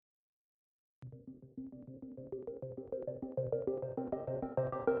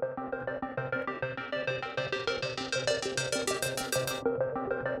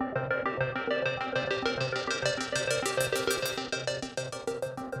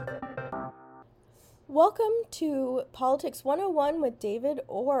Welcome to Politics 101 with David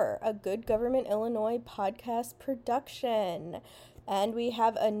Orr, a Good Government Illinois podcast production. And we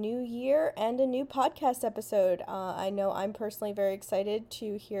have a new year and a new podcast episode. I know I'm personally very excited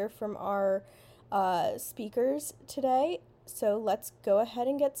to hear from our speakers today. So let's go ahead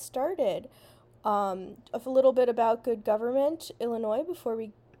and get started. A little bit about Good Government Illinois before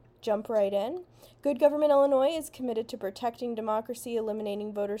we jump right in. Good Government Illinois is committed to protecting democracy,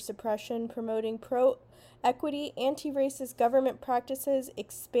 eliminating voter suppression, promoting pro-equity, anti-racist government practices,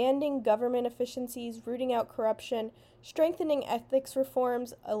 expanding government efficiencies, rooting out corruption, strengthening ethics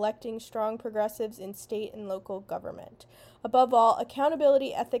reforms, electing strong progressives in state and local government. Above all,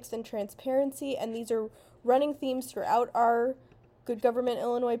 accountability, ethics, and transparency, and these are running themes throughout our Good Government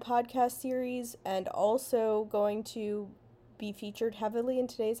Illinois podcast series and also going to be featured heavily in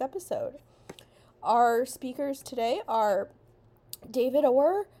today's episode. Our speakers today are David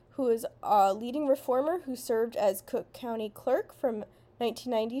Orr, who is a leading reformer who served as Cook County Clerk from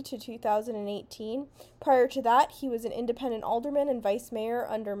 1990 to 2018. Prior to that, he was an independent alderman and vice mayor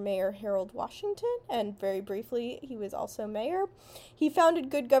under Mayor Harold Washington, and very briefly, he was also mayor. He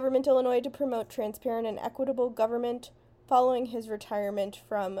founded Good Government Illinois to promote transparent and equitable government following his retirement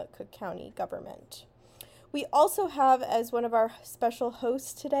from Cook County government. We also have, as one of our special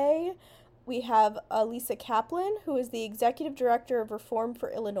hosts today, we have Alisa Kaplan, who is the Executive Director of Reform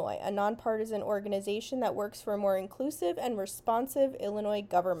for Illinois, a nonpartisan organization that works for a more inclusive and responsive Illinois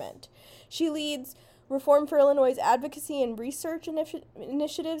government. She leads Reform for Illinois' advocacy and research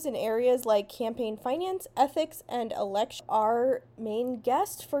initiatives in areas like campaign finance, ethics, and election. Our main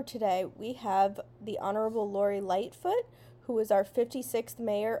guest for today, we have the Honorable Lori Lightfoot, who was our 56th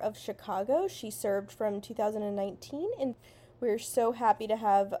mayor of Chicago. She served from 2019, and we're so happy to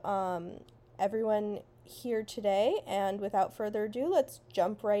have everyone here today. And without further ado, let's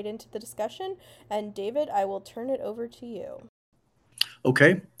jump right into the discussion. And David, I will turn it over to you.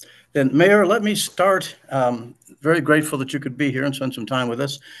 Okay. Then, Mayor, let me start. Very grateful that you could be here and spend some time with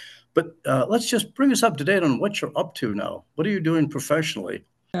us. But let's just bring us up to date on what you're up to now. What are you doing professionally?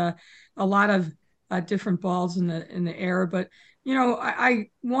 A lot of different balls in the air, but I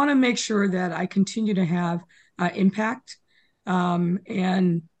want to make sure that I continue to have impact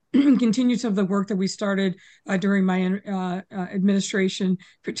and continue some of the work that we started during my administration,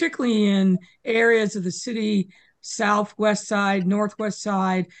 particularly in areas of the city, southwest side, northwest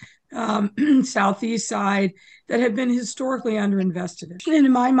side, southeast side, that have been historically underinvested in. And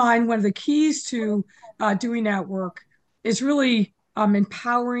in my mind, one of the keys to doing that work is really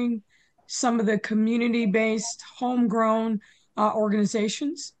empowering some of the community-based, homegrown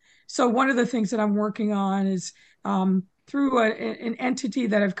organizations. So one of the things that I'm working on is through an entity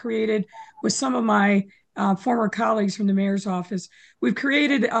that I've created with some of my former colleagues from the mayor's office. We've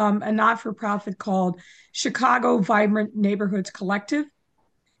created a not-for-profit called Chicago Vibrant Neighborhoods Collective.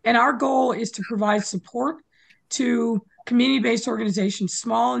 And our goal is to provide support to community-based organizations,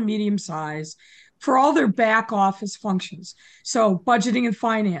 small and medium size, for all their back office functions. So budgeting and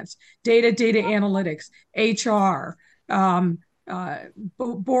finance, data analytics, HR,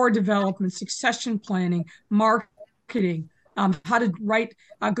 board development, succession planning, marketing, how to write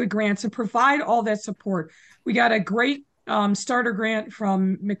good grants and provide all that support. We got a great starter grant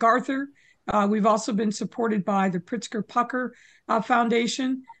from MacArthur. We've also been supported by the Pritzker Pucker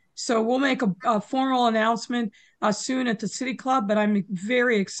Foundation. So we'll make a formal announcement soon at the City Club, but I'm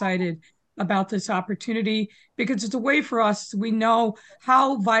very excited about this opportunity because it's a way for us. We know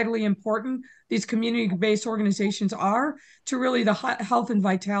how vitally important these community-based organizations are to really the health and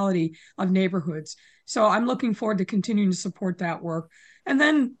vitality of neighborhoods. So I'm looking forward to continuing to support that work. And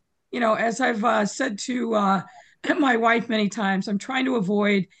then, as I've said to my wife many times, I'm trying to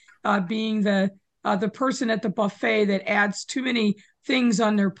avoid being the person at the buffet that adds too many things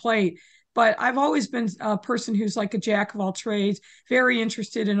on their plate. But I've always been a person who's like a jack of all trades, very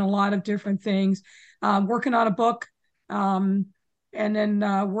interested in a lot of different things, working on a book, and then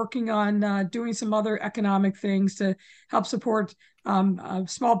working on doing some other economic things to help support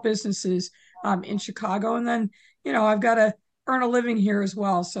small businesses in Chicago. And then, I've got to earn a living here as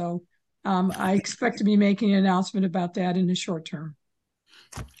well. So I expect to be making an announcement about that in the short term.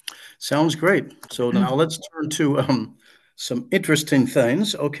 Sounds great. So now let's turn to some interesting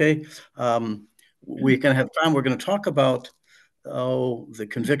things. Okay. We can have time. We're going to talk about the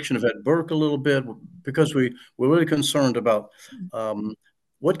conviction of Ed Burke a little bit because we're really concerned about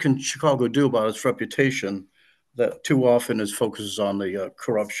what can Chicago do about its reputation that too often is focuses on the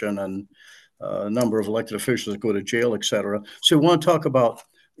corruption and number of elected officials that go to jail, et cetera. So we want to talk about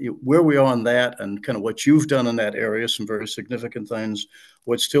where we are on that and kind of what you've done in that area, some very significant things,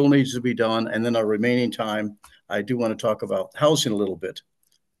 what still needs to be done. And then our remaining time, I do want to talk about housing a little bit.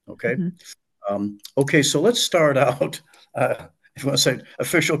 Okay. Okay, so let's start out. If you want to say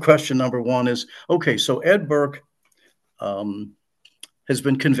official question number one is, okay, so Ed Burke has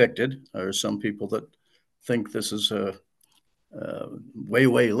been convicted. There are some people that think this is way,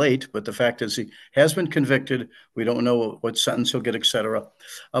 way late, but the fact is he has been convicted. We don't know what sentence he'll get, et cetera.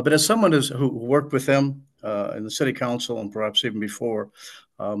 But as someone who worked with him in the city council and perhaps even before,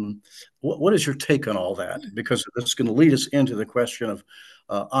 what is your take on all that? Because it's going to lead us into the question of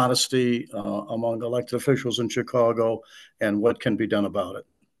honesty among elected officials in Chicago and what can be done about it.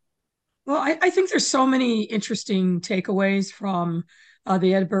 Well, I think there's so many interesting takeaways from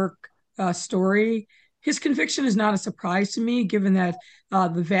the Ed Burke story. His conviction is not a surprise to me, given that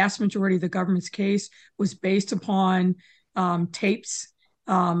the vast majority of the government's case was based upon tapes,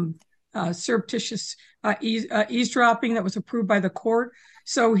 surreptitious eavesdropping that was approved by the court.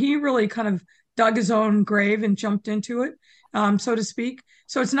 So he really kind of dug his own grave and jumped into it, so to speak.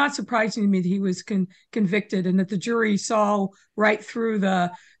 So it's not surprising to me that he was convicted and that the jury saw right through the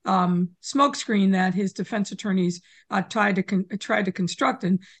smokescreen that his defense attorneys tried to construct.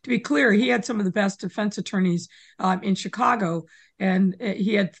 And to be clear, he had some of the best defense attorneys in Chicago, and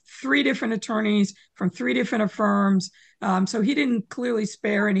he had 3 different attorneys from 3 different firms. So he didn't clearly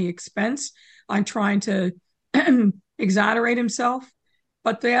spare any expense on trying to exonerate himself.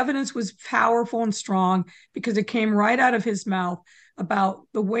 But the evidence was powerful and strong because it came right out of his mouth about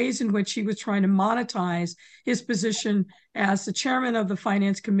the ways in which he was trying to monetize his position as the chairman of the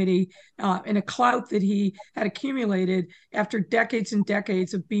finance committee and a clout that he had accumulated after decades and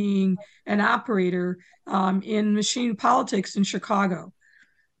decades of being an operator in machine politics in Chicago.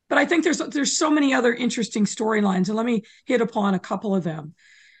 But I think there's so many other interesting storylines, and let me hit upon a couple of them.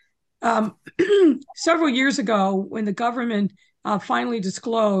 Several years ago, when the government finally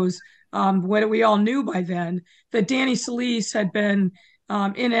disclosed what we all knew by then, that Danny Solis had been,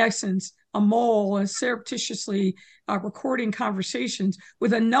 in essence, a mole, surreptitiously recording conversations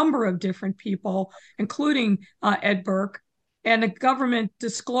with a number of different people, including Ed Burke. And the government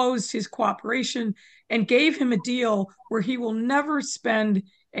disclosed his cooperation and gave him a deal where he will never spend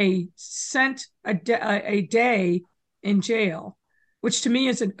a cent a day in jail, which to me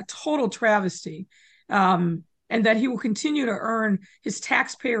is a total travesty. And that he will continue to earn his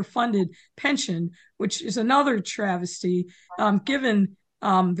taxpayer-funded pension, which is another travesty, given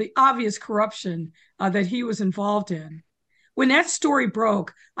the obvious corruption that he was involved in. When that story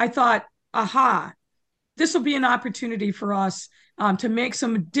broke, I thought, aha, this will be an opportunity for us to make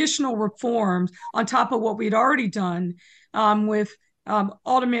some additional reforms on top of what we'd already done with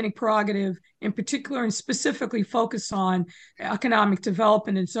aldermanic prerogative in particular, and specifically focus on economic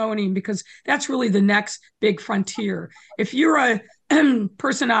development and zoning, because that's really the next big frontier. If you're a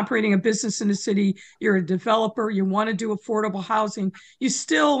person operating a business in the city, you're a developer, you want to do affordable housing, you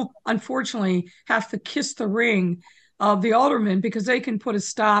still, unfortunately, have to kiss the ring of the aldermen because they can put a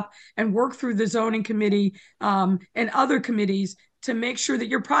stop and work through the zoning committee and other committees to make sure that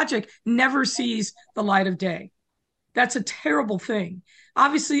your project never sees the light of day. That's a terrible thing.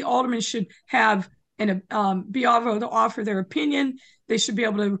 Obviously, aldermen should have be able to offer their opinion. They should be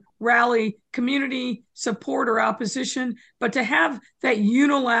able to rally community support or opposition. But to have that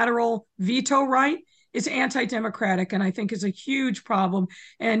unilateral veto right is anti-democratic, and I think is a huge problem.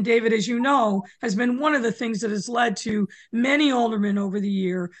 And David, as you know, has been one of the things that has led to many aldermen over the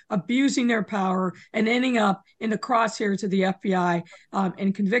year abusing their power and ending up in the crosshairs of the FBI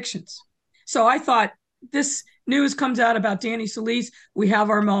and convictions. So I thought, this news comes out about Danny Solis, we have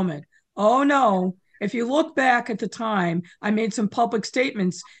our moment. Oh no, if you look back at the time, I made some public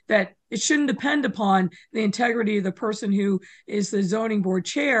statements that it shouldn't depend upon the integrity of the person who is the zoning board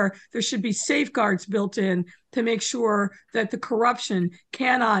chair. There should be safeguards built in to make sure that the corruption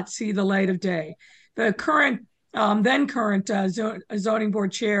cannot see the light of day. The current, then current zoning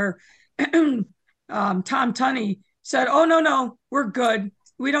board chair, Tom Tunney, said, oh, no, we're good.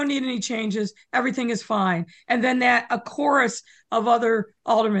 We don't need any changes. Everything is fine. And then a chorus of other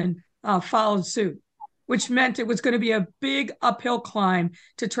aldermen followed suit, which meant it was going to be a big uphill climb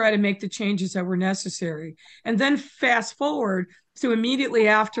to try to make the changes that were necessary. And then fast forward to immediately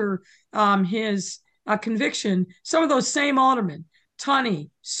after his conviction, some of those same aldermen,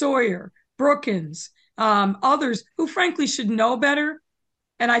 Tunney, Sawyer, Brookins, others who frankly should know better,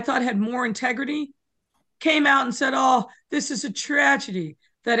 and I thought had more integrity, came out and said, oh, this is a tragedy.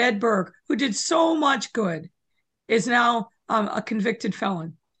 that Ed Burke, who did so much good, is now a convicted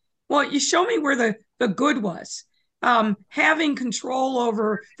felon. Well, you show me where the good was. Having control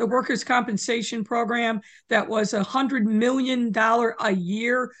over the workers' compensation program that was $100 million a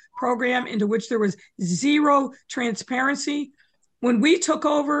year program into which there was zero transparency. When we took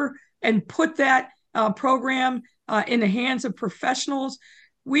over and put that program in the hands of professionals,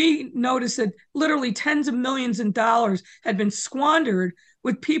 we noticed that literally tens of millions of dollars had been squandered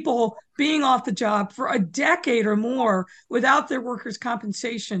with people being off the job for a decade or more without their workers'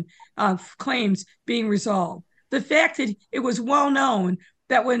 compensation claims being resolved. The fact that it was well known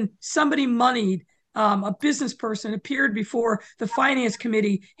that when somebody moneyed a business person appeared before the finance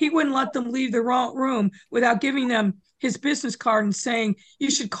committee, he wouldn't let them leave the room without giving them his business card and saying, you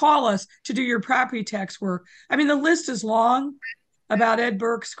should call us to do your property tax work. I mean, the list is long about Ed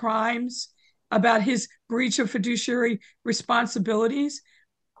Burke's crimes, about his breach of fiduciary responsibilities.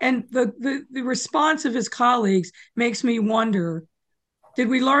 And the response of his colleagues makes me wonder, did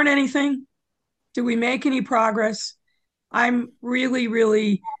we learn anything? Did we make any progress? I'm really,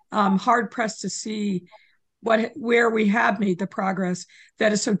 really hard pressed to see where we have made the progress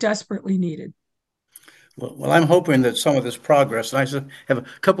that is so desperately needed. Well, I'm hoping that some of this progress, and I have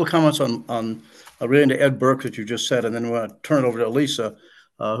a couple of comments on relating to Ed Burke that you just said, and then we're going to turn it over to Alisa,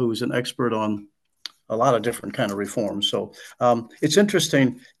 who is an expert on a lot of different kind of reforms. So it's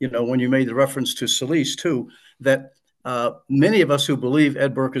interesting, when you made the reference to Solis too, that many of us who believe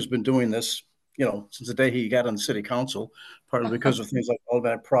Ed Burke has been doing this, since the day he got on the city council, partly because of things like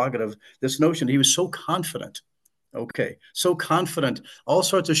automatic prerogative, this notion he was so confident. Okay, so confident, all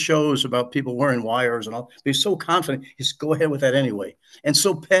sorts of shows about people wearing wires and all. He's so confident, he's go ahead with that anyway. And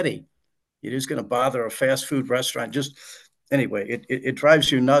so petty, you're just going to bother a fast food restaurant. Just anyway, it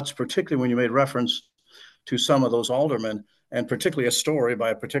drives you nuts, particularly when you made reference to some of those aldermen, and particularly a story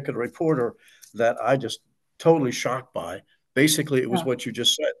by a particular reporter that I just totally shocked by. Basically, it was what you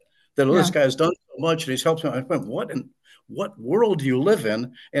just said, that this guy has done so much and he's helped me. I went, what world do you live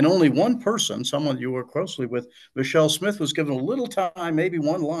in? And only one person, someone you work closely with, Michelle Smith, was given a little time, maybe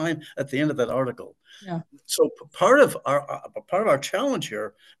one line at the end of that article. Yeah. So part of our challenge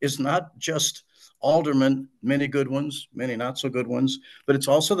here is not just aldermen, many good ones, many not so good ones, but it's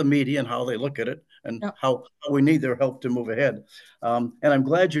also the media and how they look at it and how we need their help to move ahead. And I'm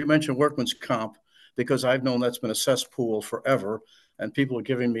glad you mentioned workman's comp, because I've known that's been a cesspool forever, and people are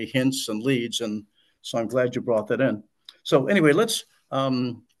giving me hints and leads, and so I'm glad you brought that in. So anyway, let's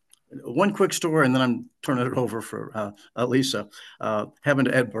one quick story, and then I'm turning it over for Alisa, having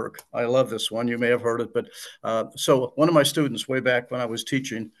to Ed Burke. I love this one. You may have heard it, but so one of my students way back when I was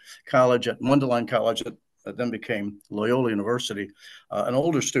teaching college at Mundelein College, that then became Loyola University, an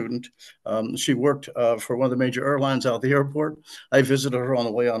older student. She worked for one of the major airlines out at the airport. I visited her on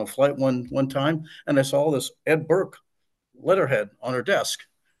the way on a flight one time, and I saw this Ed Burke letterhead on her desk,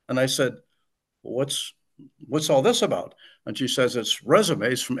 and I said, what's all this about? And she says, it's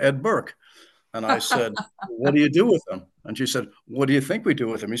resumes from Ed Burke. And I said, what do you do with them? And she said, what do you think we do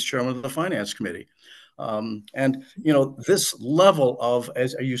with him? He's chairman of the finance committee. And this level of,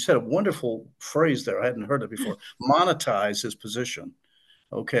 as you said, a wonderful phrase there, I hadn't heard it before, monetize his position.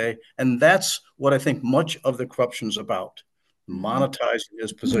 Okay. And that's what I think much of the corruption is about, monetizing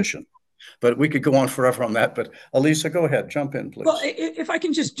his position. But we could go on forever on that. But Alisa, go ahead. Jump in, please. Well, if I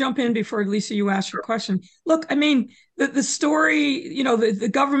can just jump in before, Lisa, you ask your question. Look, I mean, the story, the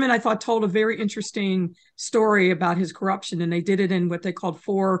government, I thought, told a very interesting story about his corruption. And they did it in what they called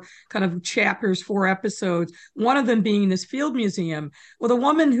 4 kind of chapters, 4 episodes, one of them being this field museum. Well, the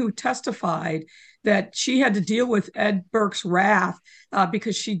woman who testified that she had to deal with Ed Burke's wrath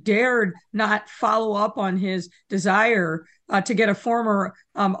because she dared not follow up on his desire to get a former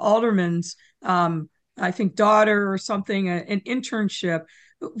alderman's, I think, daughter or something, an internship.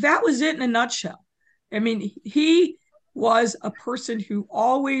 That was it in a nutshell. I mean, he was a person who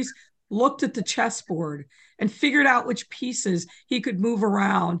always looked at the chessboard and figured out which pieces he could move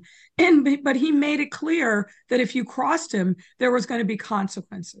around. But he made it clear that if you crossed him, there was going to be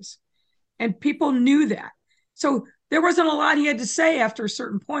consequences. And people knew that. So there wasn't a lot he had to say after a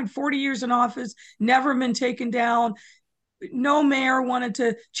certain point. 40 years in office, never been taken down. No mayor wanted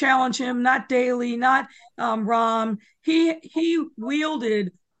to challenge him, not Daley, not Rahm. He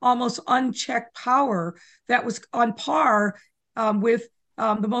wielded almost unchecked power that was on par with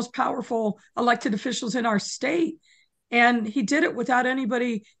the most powerful elected officials in our state. And he did it without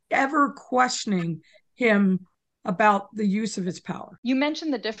anybody ever questioning him about the use of its power. You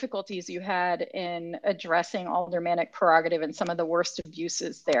mentioned the difficulties you had in addressing aldermanic prerogative and some of the worst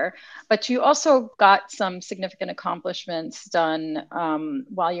abuses there, but you also got some significant accomplishments done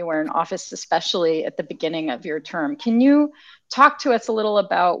while you were in office, especially at the beginning of your term. Can you talk to us a little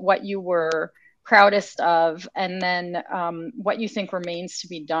about what you were proudest of, and then what you think remains to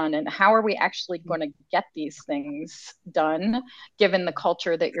be done, and how are we actually going to get these things done, given the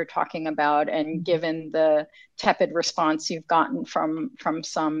culture that you're talking about and given the tepid response you've gotten from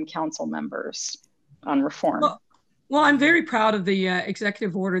some council members on reform? Well, I'm very proud of the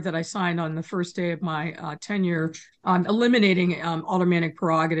executive order that I signed on the first day of my tenure on eliminating aldermanic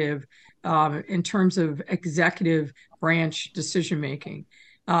prerogative in terms of executive branch decision-making.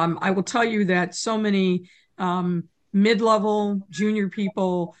 I will tell you that so many mid-level junior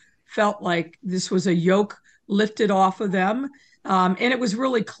people felt like this was a yoke lifted off of them. And it was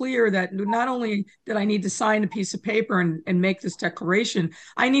really clear that not only did I need to sign a piece of paper and make this declaration,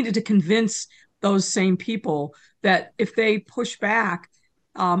 I needed to convince those same people that if they push back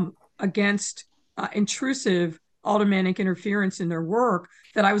against intrusive aldermanic interference in their work,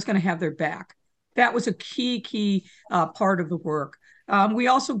 that I was going to have their back. That was a key part of the work. We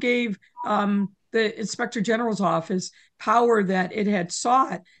also gave the Inspector General's office power that it had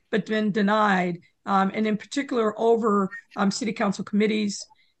sought but been denied, and in particular over city council committees,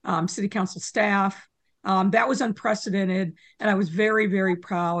 city council staff. That was unprecedented, and I was very, very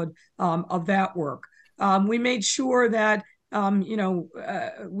proud of that work. We made sure that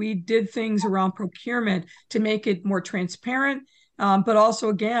we did things around procurement to make it more transparent, but also,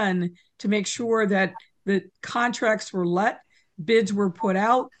 again, to make sure that the contracts were let, bids were put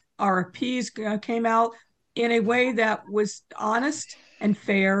out, RFPs came out in a way that was honest and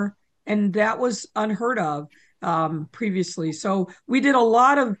fair, and that was unheard of previously. So we did a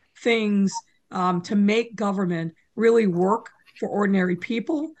lot of things to make government really work for ordinary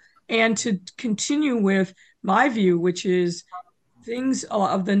people, and to continue with my view, which is things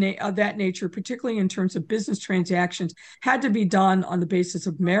of that nature, particularly in terms of business transactions, had to be done on the basis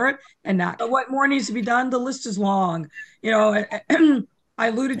of merit and not. But what more needs to be done? The list is long. I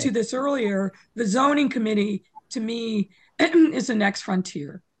alluded to this earlier. The zoning committee, to me, is the next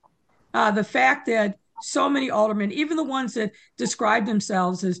frontier. The fact that so many aldermen, even the ones that describe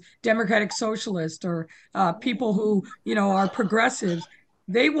themselves as democratic socialists or people who are progressives,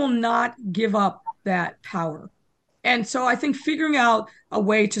 they will not give up that power. And so I think figuring out a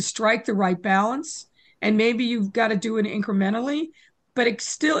way to strike the right balance, and maybe you've got to do it incrementally, but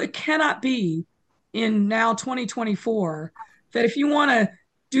it cannot be in now 2024 that if you want to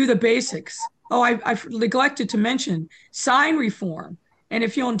do the basics, I've neglected to mention sign reform. And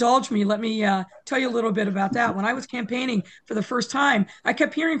if you'll indulge me, let me tell you a little bit about that. When I was campaigning for the first time, I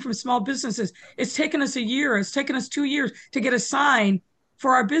kept hearing from small businesses, it's taken us a year, it's taken us 2 years to get a sign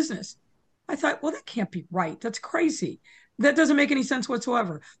for our business. I thought, well, that can't be right. That's crazy. That doesn't make any sense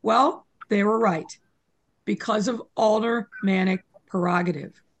whatsoever. Well, they were right, because of aldermanic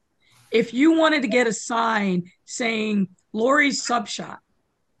prerogative. If you wanted to get a sign saying Lori's Sub Shop,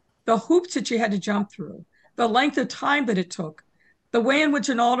 the hoops that you had to jump through, the length of time that it took, the way in which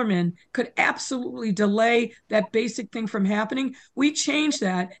an alderman could absolutely delay that basic thing from happening, we changed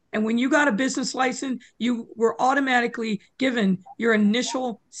that. And when you got a business license, you were automatically given your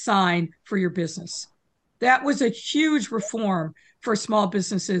initial sign for your business. That was a huge reform for small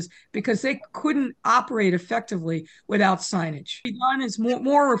businesses because they couldn't operate effectively without signage. Done is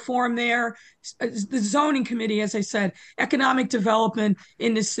more reform there. The zoning committee, as I said, economic development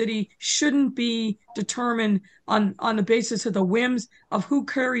in the city shouldn't be determined on the basis of the whims of who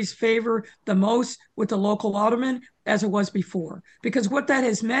curries favor the most with the local alderman, as it was before. Because what that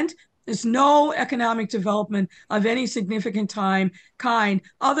has meant is no economic development of any significant kind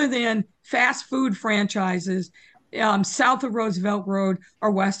other than fast food franchises south of Roosevelt Road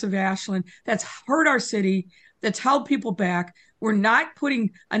or west of Ashland. That's hurt our city, that's held people back. We're not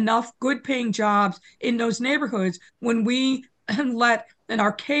putting enough good paying jobs in those neighborhoods when we let an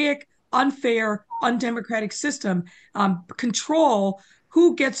archaic, unfair, undemocratic system control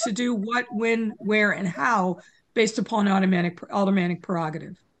who gets to do what, when, where, and how based upon aldermanic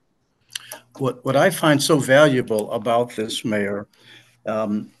prerogative. What I find so valuable about this, Mayor,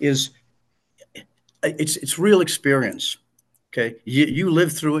 is it's real experience. Okay, you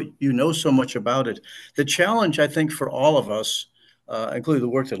live through it. You know so much about it. The challenge, I think, for all of us, including the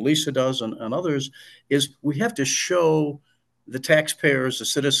work that Lisa does and others, is we have to show the taxpayers, the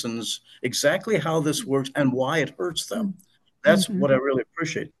citizens, exactly how this works and why it hurts them. That's what I really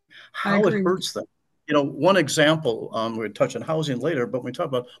appreciate. How it hurts them. One example, we're going to touch on housing later, but when we talk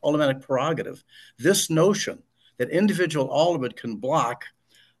about aldermanic prerogative, this notion that individual aldermen can block.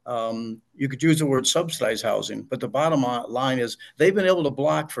 You could use the word subsidized housing, but the bottom line is they've been able to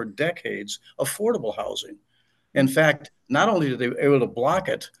block for decades affordable housing. In fact, not only did they were able to block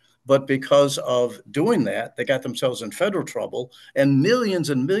it, but because of doing that, they got themselves in federal trouble, and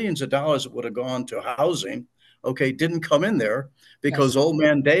millions of dollars that would have gone to housing, okay, didn't come in there because Old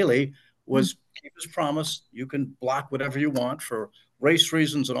Man Daley was keep his promise. You can block whatever you want for race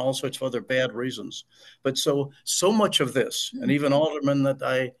reasons and all sorts of other bad reasons. But so much of this, and even aldermen that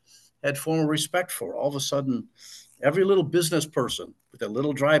I had former respect for, all of a sudden, every little business person with a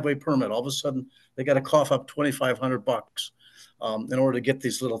little driveway permit, all of a sudden they got to cough up $2,500 in order to get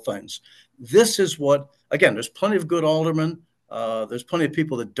these little things. This is what, again, there's plenty of good aldermen. There's plenty of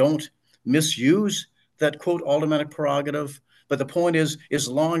people that don't misuse that quote aldermanic prerogative. But the point is, as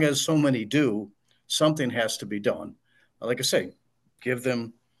long as so many do, something has to be done. Like I say, give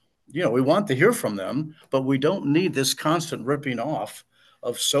them, we want to hear from them, but we don't need this constant ripping off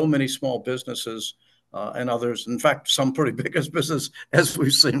of so many small businesses and others. In fact, some pretty big business, as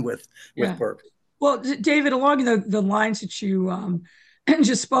we've seen with Burke. Well, David, along the lines that you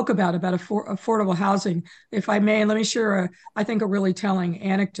just spoke about affordable housing, if I may, let me share I think a really telling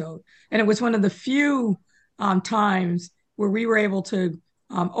anecdote. And it was one of the few times where we were able to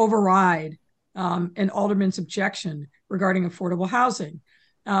override an alderman's objection regarding affordable housing.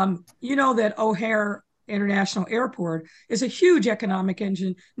 You know that O'Hare International Airport is a huge economic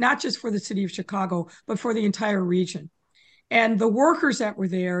engine, not just for the city of Chicago, but for the entire region. And the workers that were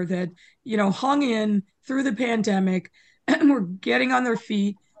there that, hung in through the pandemic and were getting on their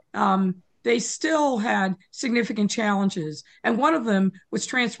feet, they still had significant challenges. And one of them was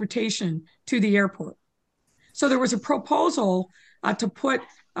transportation to the airport. So there was a proposal to put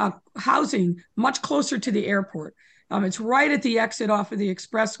housing much closer to the airport. It's right at the exit off of the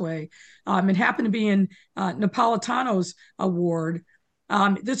expressway. It happened to be in Napolitano's ward.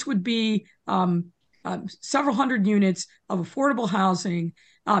 This would be several hundred units of affordable housing,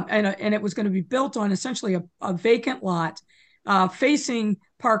 and it was going to be built on essentially a vacant lot facing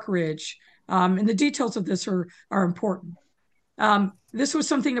Park Ridge. And the details of this are important. This was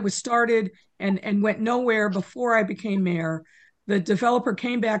something that was started and went nowhere before I became mayor. The developer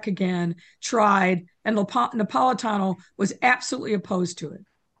came back again, tried, and Napolitano was absolutely opposed to it.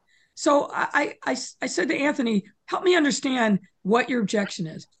 So I said to Anthony, help me understand what your objection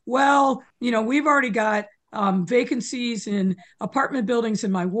is. Well, we've already got vacancies in apartment buildings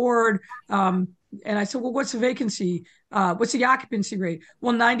in my ward. And I said, well, what's the vacancy? What's the occupancy rate?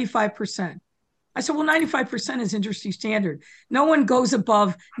 Well, 95%. I said, well, 95% is industry standard. No one goes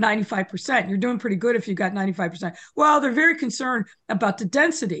above 95%. You're doing pretty good if you got 95%. Well, they're very concerned about the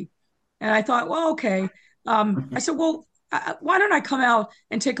density. And I thought, well, okay. I said, well, why don't I come out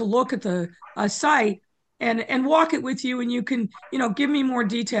and take a look at the site and walk it with you, and you can, give me more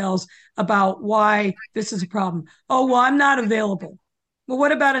details about why this is a problem. Oh, well, I'm not available. Well,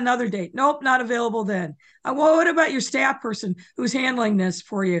 what about another date? Nope, not available then. Well, what about your staff person who's handling this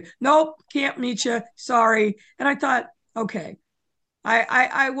for you? Nope, can't meet you. Sorry. And I thought, okay,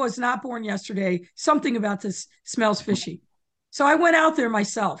 I was not born yesterday. Something about this smells fishy. So I went out there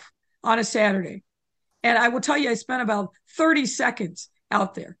myself on a Saturday. And I will tell you, I spent about 30 seconds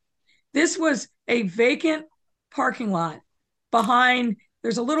out there. This was a vacant parking lot behind,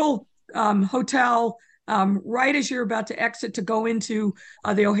 there's a little hotel right as you're about to exit to go into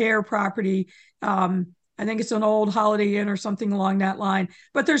the O'Hare property. I think it's an old Holiday Inn or something along that line,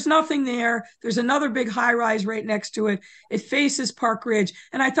 but there's nothing there. There's another big high rise right next to it. It faces Park Ridge.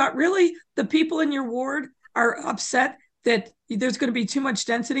 And I thought, really, the people in your ward are upset that there's going to be too much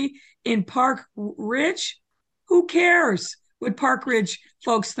density in Park Ridge? Who cares what Park Ridge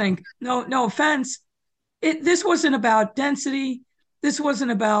folks think? No offense. This wasn't about density. This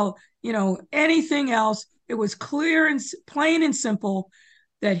wasn't about, anything else. It was clear and plain and simple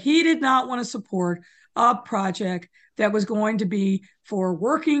that he did not want to support a project that was going to be for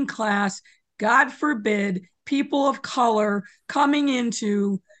working class, God forbid, people of color coming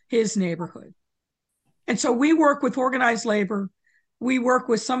into his neighborhood. And so we work with organized labor. We work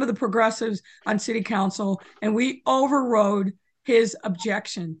with some of the progressives on city council, and we overrode his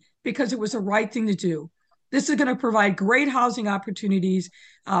objection because it was the right thing to do. This is going to provide great housing opportunities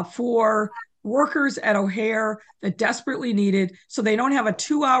for workers at O'Hare that desperately need it, so they don't have a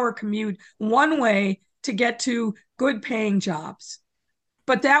 2-hour commute one way to get to good paying jobs.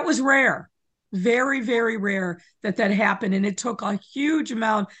 But that was rare. Very, very rare that happened. And it took a huge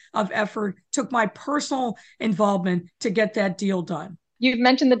amount of effort, took my personal involvement to get that deal done. You've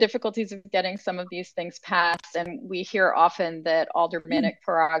mentioned the difficulties of getting some of these things passed, and we hear often that aldermanic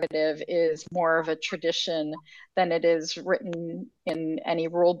prerogative is more of a tradition than it is written in any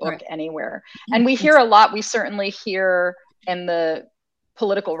rule book anywhere. And we hear a lot, we certainly hear in the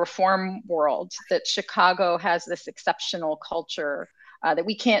political reform world, that Chicago has this exceptional culture, that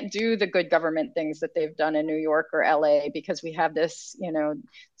we can't do the good government things that they've done in New York or LA because we have this,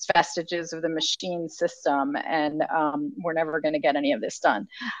 vestiges of the machine system, and we're never going to get any of this done.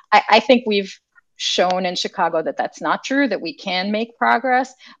 I think we've shown in Chicago that that's not true, that we can make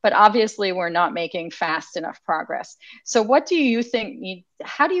progress, but obviously we're not making fast enough progress. So what do you think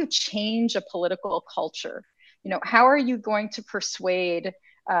how do you change a political culture? How are you going to persuade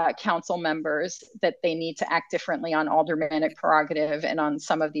council members that they need to act differently on aldermanic prerogative and on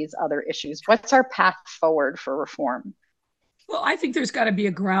some of these other issues? What's our path forward for reform? Well, I think there's got to be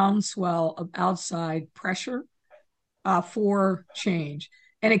a groundswell of outside pressure for change.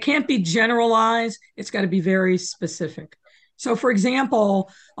 And it can't be generalized. It's got to be very specific. So, for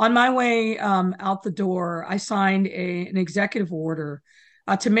example, on my way out the door, I signed an executive order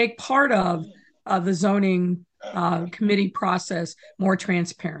to make part of the zoning committee process more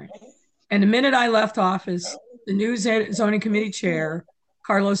transparent. And the minute I left office, the new zoning committee chair,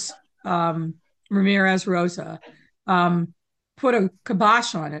 Carlos Ramirez Rosa, put a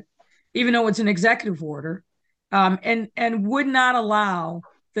kibosh on it, even though it's an executive order, and would not allow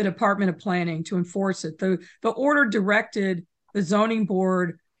the Department of Planning to enforce it. The order directed the zoning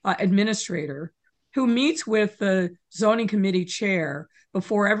board administrator, who meets with the zoning committee chair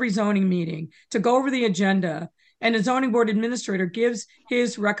before every zoning meeting, to go over the agenda, and the zoning board administrator gives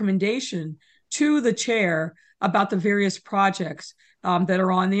his recommendation to the chair about the various projects that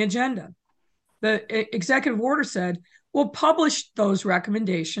are on the agenda. The executive order said, we'll publish those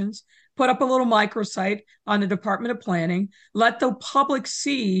recommendations, put up a little microsite on the Department of Planning, let the public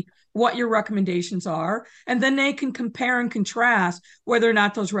see what your recommendations are, and then they can compare and contrast whether or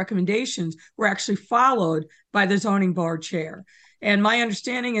not those recommendations were actually followed by the zoning board chair. And my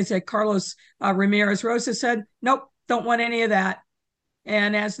understanding is that Carlos Ramirez Rosa said, nope, don't want any of that.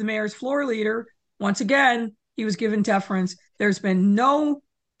 And as the mayor's floor leader, once again, he was given deference. There's been no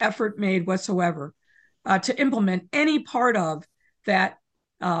effort made whatsoever to implement any part of that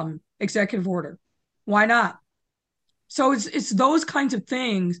executive order. Why not? So it's those kinds of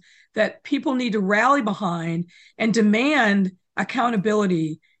things that people need to rally behind and demand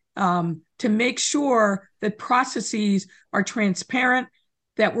accountability to make sure that processes are transparent,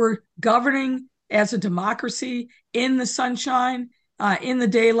 that we're governing as a democracy in the sunshine, in the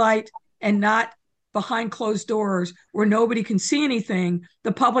daylight, and not behind closed doors where nobody can see anything.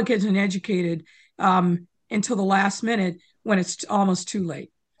 The public isn't educated until the last minute when it's almost too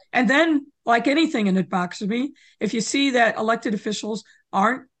late. And then, like anything in a democracy, if you see that elected officials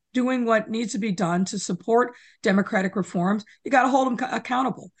aren't doing what needs to be done to support democratic reforms, you got to hold them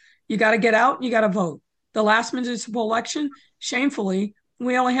accountable. You got to get out and you got to vote. The last municipal election, shamefully,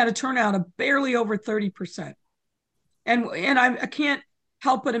 we only had a turnout of barely over 30%. And I can't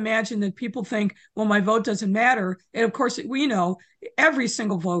help but imagine that people think, well, my vote doesn't matter. And of course, we know every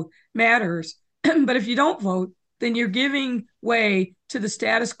single vote matters. But if you don't vote, then you're giving way to the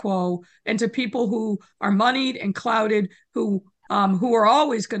status quo and to people who are moneyed and clouded, who are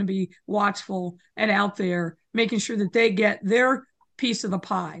always going to be watchful and out there, making sure that they get their piece of the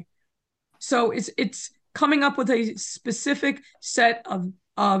pie. So it's coming up with a specific set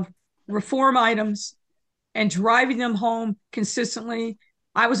of reform items and driving them home consistently.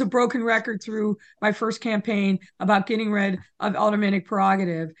 I was a broken record through my first campaign about getting rid of aldermanic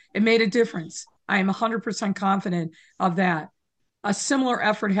prerogative. It made a difference. I am 100% confident of that. A similar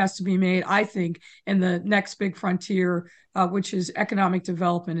effort has to be made, I think, in the next big frontier, which is economic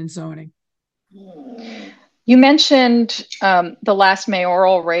development and zoning. You mentioned the last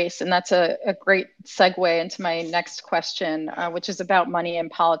mayoral race, and that's a great segue into my next question, which is about money in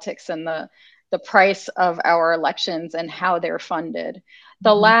politics and the price of our elections and how they're funded.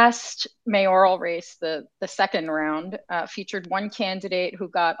 The last mayoral race, the second round, featured one candidate who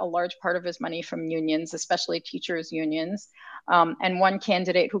got a large part of his money from unions, especially teachers' unions, and one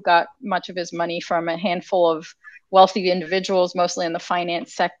candidate who got much of his money from a handful of wealthy individuals, mostly in the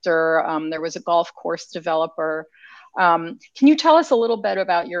finance sector. There was a golf course developer. Can you tell us a little bit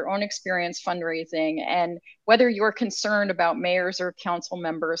about your own experience fundraising and whether you're concerned about mayors or council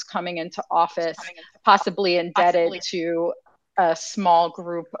members coming into office, possibly indebted to a small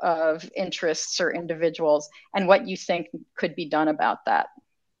group of interests or individuals, and what you think could be done about that?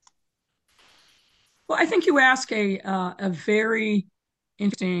 Well, I think you ask a very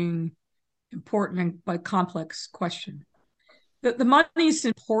interesting, important, but complex question. the money is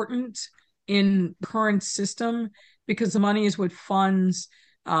important in the current system because the money is what funds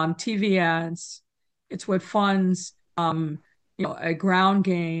TV ads. It's what funds a ground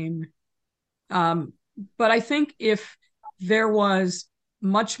game. But I think if there was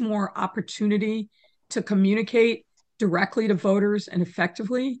much more opportunity to communicate directly to voters and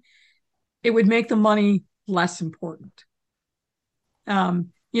effectively, it would make the money less important.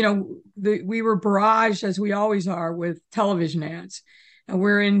 We were barraged, as we always are, with television ads. And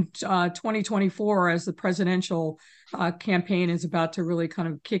we're in 2024 as the presidential campaign is about to really kind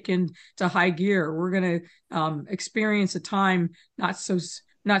of kick into high gear. We're going to experience a time not so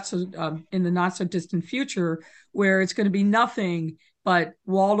in the not so distant future where it's going to be nothing but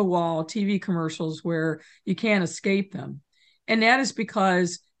wall-to-wall TV commercials where you can't escape them. And that is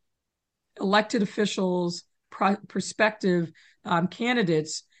because elected officials, prospective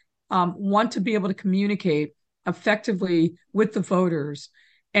candidates want to be able to communicate effectively with the voters.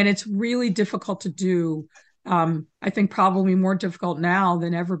 And it's really difficult to do. I think probably more difficult now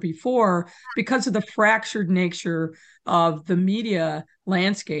than ever before because of the fractured nature of the media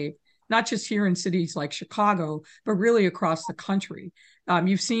landscape, not just here in cities like Chicago, but really across the country.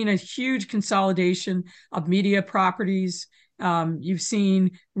 You've seen a huge consolidation of media properties. You've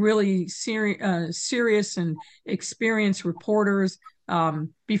seen really serious and experienced reporters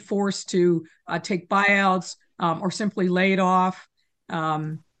be forced to take buyouts or simply laid off.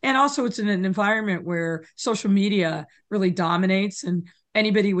 And also it's in an environment where social media really dominates and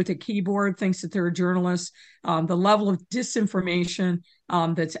anybody with a keyboard thinks that they're a journalist. The level of disinformation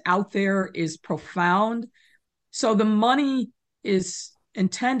that's out there is profound. So the money is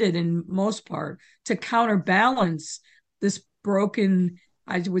intended in most part to counterbalance this broken,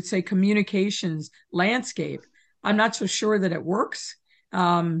 I would say, communications landscape. I'm not so sure that it works.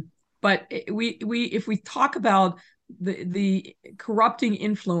 But if we talk about the corrupting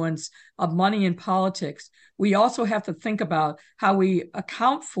influence of money in politics, we also have to think about how we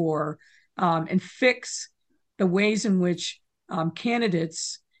account for and fix the ways in which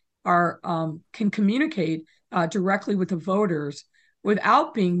candidates can communicate directly with the voters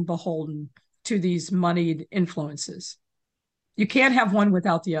without being beholden to these moneyed influences. You can't have one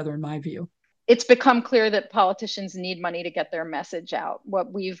without the other, in my view. It's become clear that politicians need money to get their message out.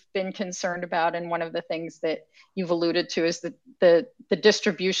 What we've been concerned about, and one of the things that you've alluded to, is the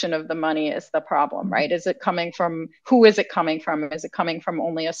distribution of the money is the problem, right? Is it coming from, who is it coming from? Is it coming from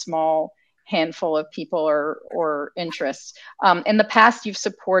only a small handful of people or interests? In the past, you've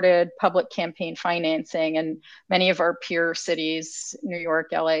supported public campaign financing, and many of our peer cities, New York,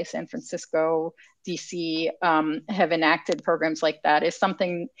 LA, San Francisco, DC, have enacted programs like that. Is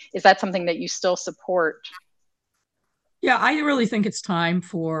that something that you still support? Yeah, I really think it's time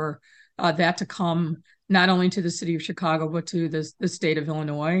for that to come not only to the city of Chicago, but to the state of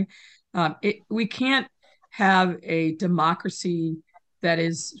Illinois. We can't have a democracy that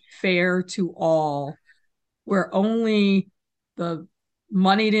is fair to all, where only the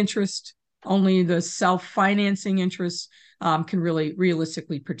moneyed interest, only the self-financing interests can really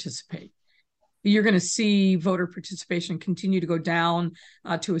realistically participate. You're going to see voter participation continue to go down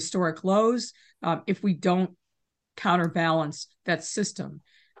to historic lows if we don't counterbalance that system.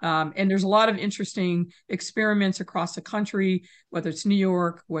 And there's a lot of interesting experiments across the country, whether it's New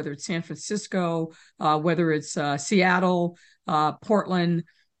York, whether it's San Francisco, whether it's Seattle, Portland,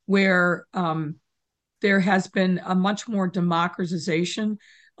 where there has been a much more democratization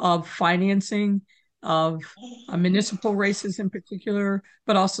of financing of municipal races in particular,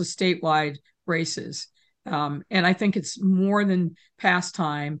 but also statewide races. And I think it's more than past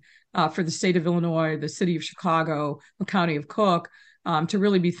time for the state of Illinois, the city of Chicago, the county of Cook, to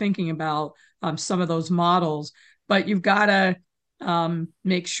really be thinking about some of those models. But you've got to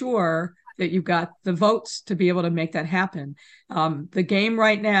make sure that you've got the votes to be able to make that happen. The game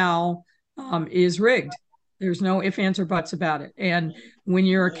right now is rigged. There's no ifs, ands, or buts about it. And when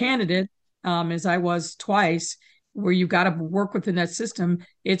you're a candidate, as I was twice, where you've got to work within that system,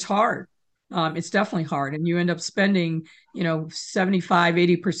 it's hard. It's definitely hard. And you end up spending, 75,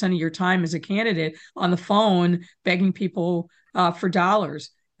 80% of your time as a candidate on the phone, begging people for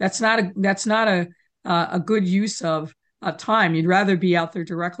dollars. That's not a good use of time. You'd rather be out there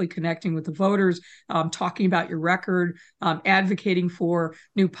directly connecting with the voters, talking about your record, advocating for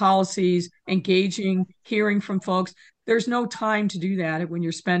new policies, engaging, hearing from folks. There's no time to do that when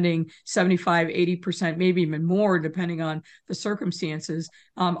you're spending 75, 80%, maybe even more, depending on the circumstances,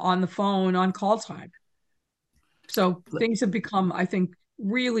 on the phone, on call time. So things have become, I think,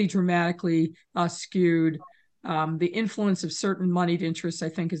 really dramatically skewed. The influence of certain moneyed interests, I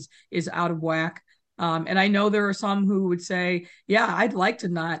think, is out of whack. And I know there are some who would say, yeah, I'd like to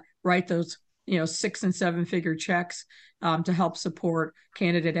not write those 6 and 7 figure checks to help support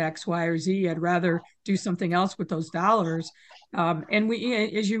candidate X, Y, or Z. I'd rather do something else with those dollars. And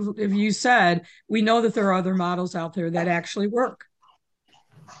we, as you said, we know that there are other models out there that actually work.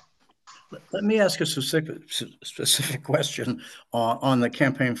 Let me ask a specific question on the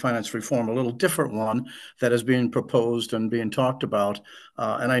campaign finance reform, a little different one that is being proposed and being talked about.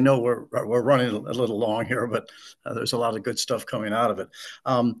 And I know we're running a little long here, but there's a lot of good stuff coming out of it.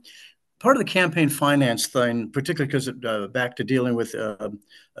 Part of the campaign finance thing, particularly because back to dealing with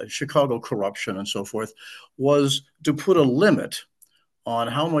Chicago corruption and so forth, was to put a limit on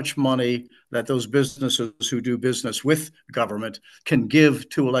how much money that those businesses who do business with government can give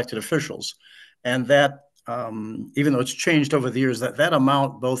to elected officials. And that, even though it's changed over the years, that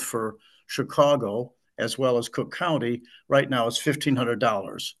amount, both for Chicago as well as Cook County, right now is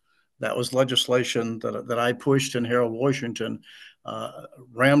 $1,500. That was legislation that I pushed, and Harold Washington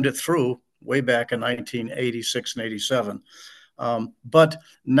rammed it through way back in 1986 and 87. But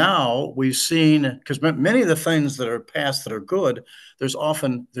now we've seen, because many of the things that are passed that are good, there's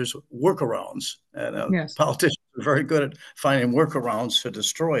workarounds, and Yes. Politicians are very good at finding workarounds to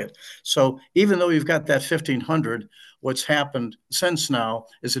destroy it. So even though you've got that 1,500, what's happened since now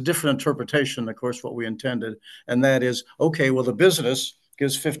is a different interpretation, of course, what we intended, and that is, okay, well, the business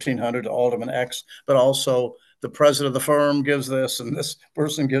gives 1,500 to Alderman X, but also the president of the firm gives this, and this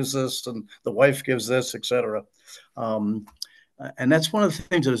person gives this, and the wife gives this, et cetera. And that's one of the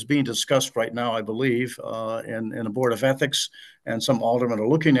things that is being discussed right now, I believe, in a board of ethics, and some aldermen are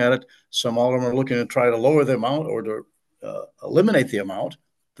looking at it. Some aldermen are looking to try to lower the amount or to eliminate the amount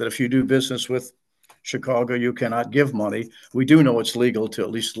that if you do business with Chicago, you cannot give money. We do know it's legal to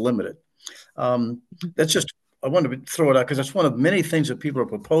at least limit it. That's just, I wanted to throw it out because that's one of many things that people are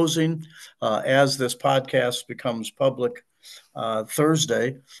proposing as this podcast becomes public.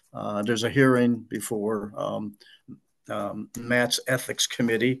 Thursday, there's a hearing before Matt's ethics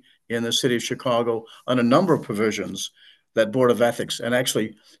committee in the city of Chicago on a number of provisions that Board of Ethics, and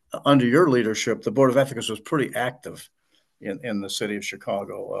actually under your leadership, the Board of Ethics was pretty active in the city of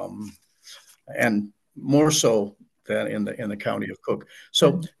Chicago, and more so than in the county of Cook.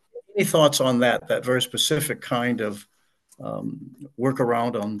 So any thoughts on that very specific kind of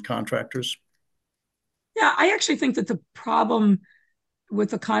workaround on contractors? Yeah, I actually think that the problem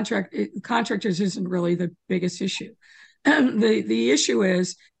with the contractors isn't really the biggest issue. The issue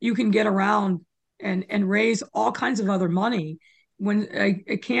is you can get around and raise all kinds of other money when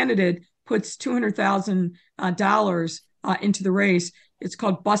a candidate puts $200,000 into the race. It's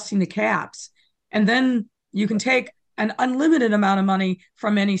called busting the caps, and then you can take an unlimited amount of money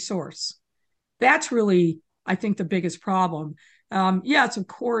from any source. That's really, I think, the biggest problem. Yes, of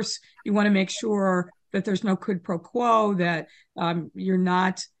course, you want to make sure that there's no quid pro quo, that you're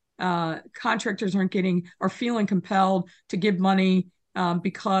not contractors are feeling compelled to give money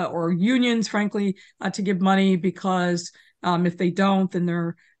because, or unions, frankly, to give money because if they don't, then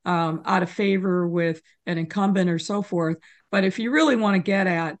they're out of favor with an incumbent or so forth. But if you really want to get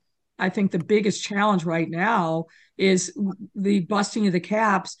at, I think the biggest challenge right now is the busting of the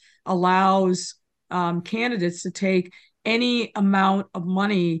caps allows candidates to take any amount of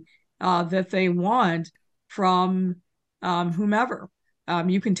money that they want from whomever.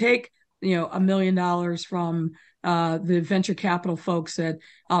 You can take, $1 million from the venture capital folks that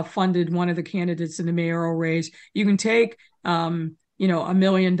funded one of the candidates in the mayoral race. You can take, $1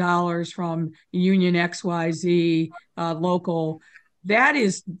 million from Union XYZ local. That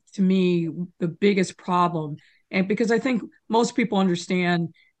is, to me, the biggest problem. And because I think most people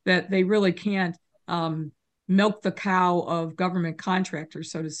understand that they really can't milk the cow of government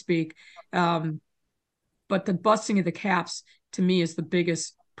contractors, so to speak. But the busting of the caps, to me, is the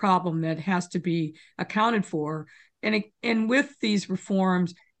biggest problem that has to be accounted for. And with these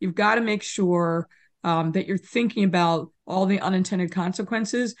reforms, you've got to make sure that you're thinking about all the unintended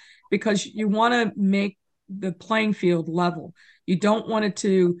consequences, because you want to make the playing field level. You don't want it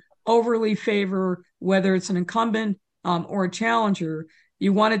to overly favor whether it's an incumbent or a challenger.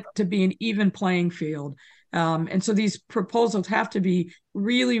 You want it to be an even playing field. And so these proposals have to be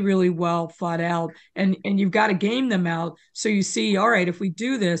really, really well thought out, and you've got to game them out so you see, all right, if we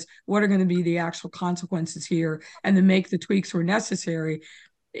do this, what are going to be the actual consequences here, and then make the tweaks where necessary.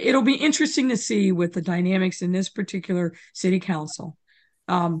 It'll be interesting to see with the dynamics in this particular city council,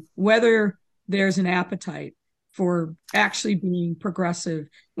 whether there's an appetite for actually being progressive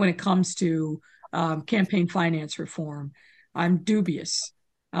when it comes to campaign finance reform. I'm dubious.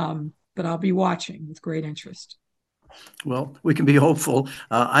 But I'll be watching with great interest. Well, we can be hopeful.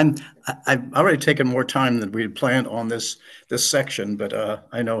 I've already taken more time than we had planned on this section, but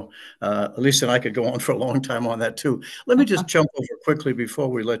I know Alisa and I could go on for a long time on that too. Let me just jump over quickly before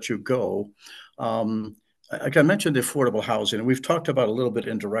we let you go. Like I mentioned, the affordable housing, and we've talked about it a little bit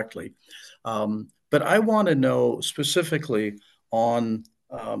indirectly, but I want to know specifically on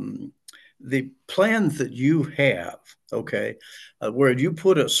the plan that you have, okay, where you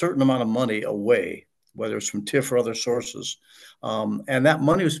put a certain amount of money away, whether it's from TIF or other sources. And that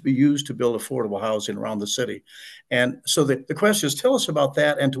money was to be used to build affordable housing around the city. And so the question is, tell us about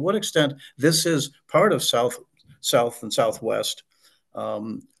that and to what extent this is part of South and Southwest,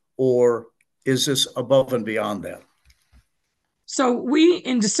 or is this above and beyond that? So we,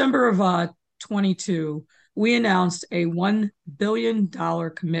 in December of 22, we announced a $1 billion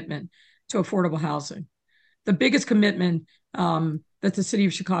commitment to affordable housing, the biggest commitment that the city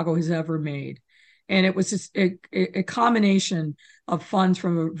of Chicago has ever made. And it was just a combination of funds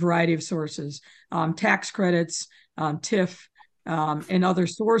from a variety of sources, tax credits, TIF, and other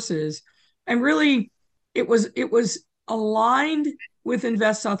sources. And really, it was aligned with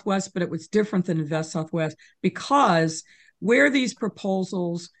Invest Southwest, but it was different than Invest Southwest because where these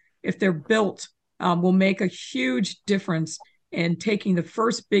proposals, if they're built, will make a huge difference in taking the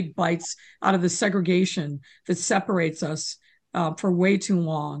first big bites out of the segregation that separates us for way too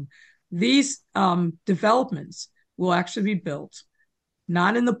long. These developments will actually be built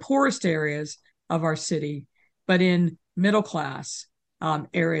not in the poorest areas of our city, but in middle class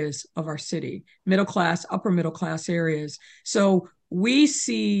areas of our city, middle class, upper middle class areas. So we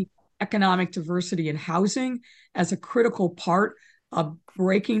see economic diversity in housing as a critical part of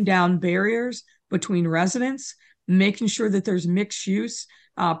breaking down barriers between residents, making sure that there's mixed use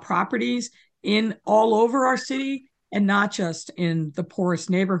properties in all over our city and not just in the poorest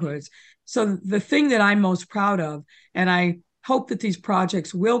neighborhoods. So the thing that I'm most proud of, and I hope that these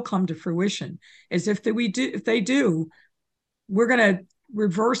projects will come to fruition, is if they do, we're going to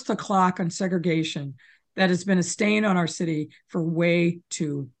reverse the clock on segregation that has been a stain on our city for way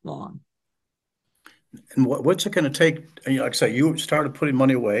too long. And what's it going to take? Like I say, you started putting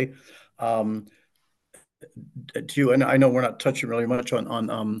money away. Do you, and I know we're not touching really much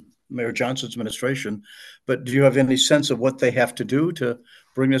on Mayor Johnson's administration, but do you have any sense of what they have to do to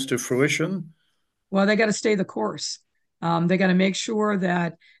bring this to fruition? Well, they got to stay the course. They got to make sure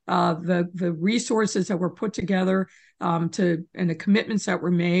that the resources that were put together and the commitments that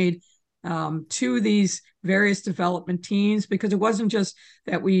were made to these various development teams, because it wasn't just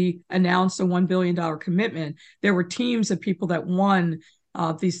that we announced a $1 billion commitment. There were teams of people that won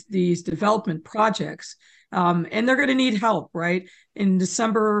these development projects. And they're going to need help, right?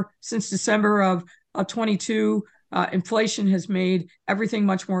 Since December of 22, inflation has made everything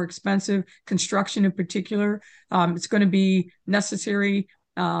much more expensive, construction in particular. It's going to be necessary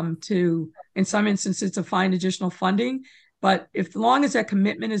to, in some instances, to find additional funding. But as long as that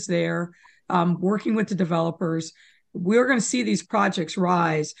commitment is there, working with the developers, we're going to see these projects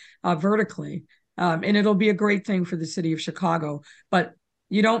rise vertically. And it'll be a great thing for the city of Chicago. But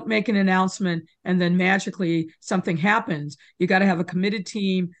you don't make an announcement and then magically something happens. You got to have a committed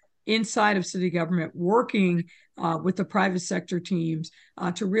team inside of city government working with the private sector teams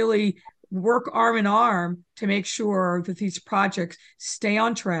to really work arm in arm to make sure that these projects stay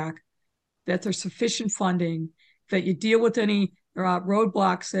on track, that there's sufficient funding, that you deal with any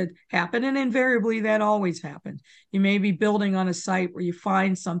roadblocks that happen, and invariably that always happens. You may be building on a site where you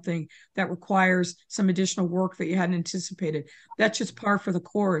find something that requires some additional work that you hadn't anticipated. That's just par for the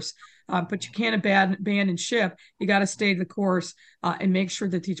course. But you can't abandon ship. You got to stay the course and make sure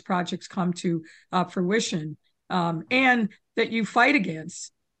that these projects come to fruition, and that you fight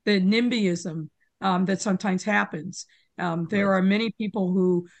against the NIMBYism that sometimes happens. There are many people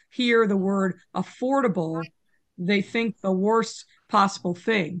who hear the word affordable, they think the worst possible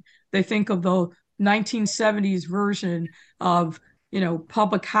thing. They think of the 1970s version of,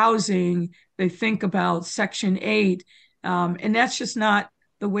 public housing. They think about Section 8, and that's just not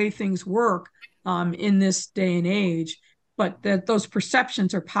the way things work in this day and age. But that those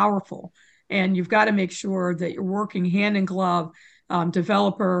perceptions are powerful, and you've got to make sure that you're working hand in glove,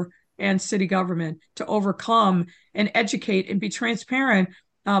 developer and city government, to overcome and educate and be transparent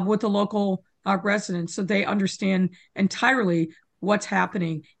with the local residents so they understand entirely what's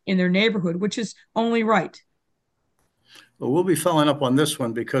happening in their neighborhood, which is only right. Well, we'll be following up on this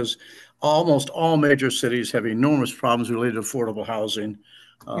one because almost all major cities have enormous problems related to affordable housing.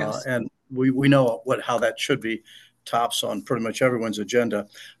 Yes. And we know how that should be tops on pretty much everyone's agenda.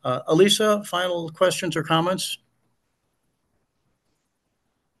 Alisa, final questions or comments?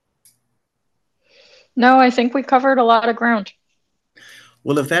 No, I think we covered a lot of ground.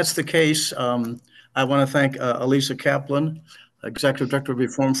 Well, if that's the case, I want to thank Alisa Kaplan, Executive Director of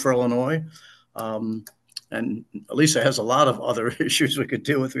Reform for Illinois. And Alisa has a lot of other issues we could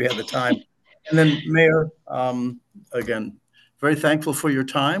deal with if we had the time. And then Mayor, again, very thankful for your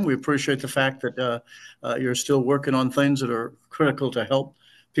time. We appreciate the fact that you're still working on things that are critical to help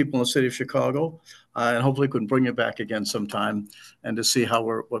people in the city of Chicago. And hopefully we can bring you back again sometime and to see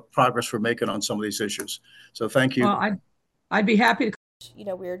what progress we're making on some of these issues. So thank you. Well, I'd be happy to.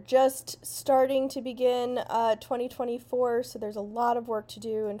 We're just starting to begin 2024, so there's a lot of work to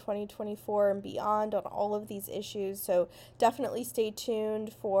do in 2024 and beyond on all of these issues. So definitely stay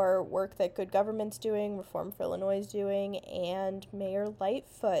tuned for work that Good Government's doing, Reform for Illinois is doing, and Mayor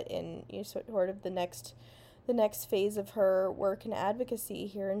Lightfoot in sort of the next phase of her work and advocacy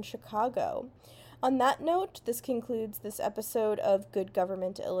here in Chicago. On that note, this concludes this episode of Good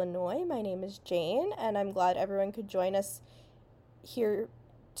Government Illinois. My name is Jane, and I'm glad everyone could join us here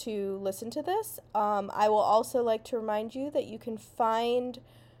to listen to this. I will also like to remind you that you can find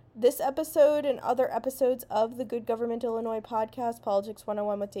this episode and other episodes of the Good Government Illinois podcast, Politics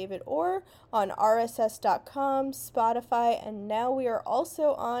 101 with David Orr, on rss.com, Spotify, and now we are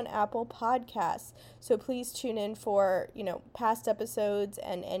also on Apple Podcasts. So please tune in for, past episodes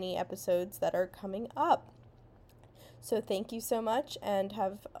and any episodes that are coming up. So thank you so much and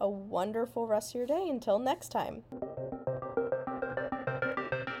have a wonderful rest of your day. Until next time.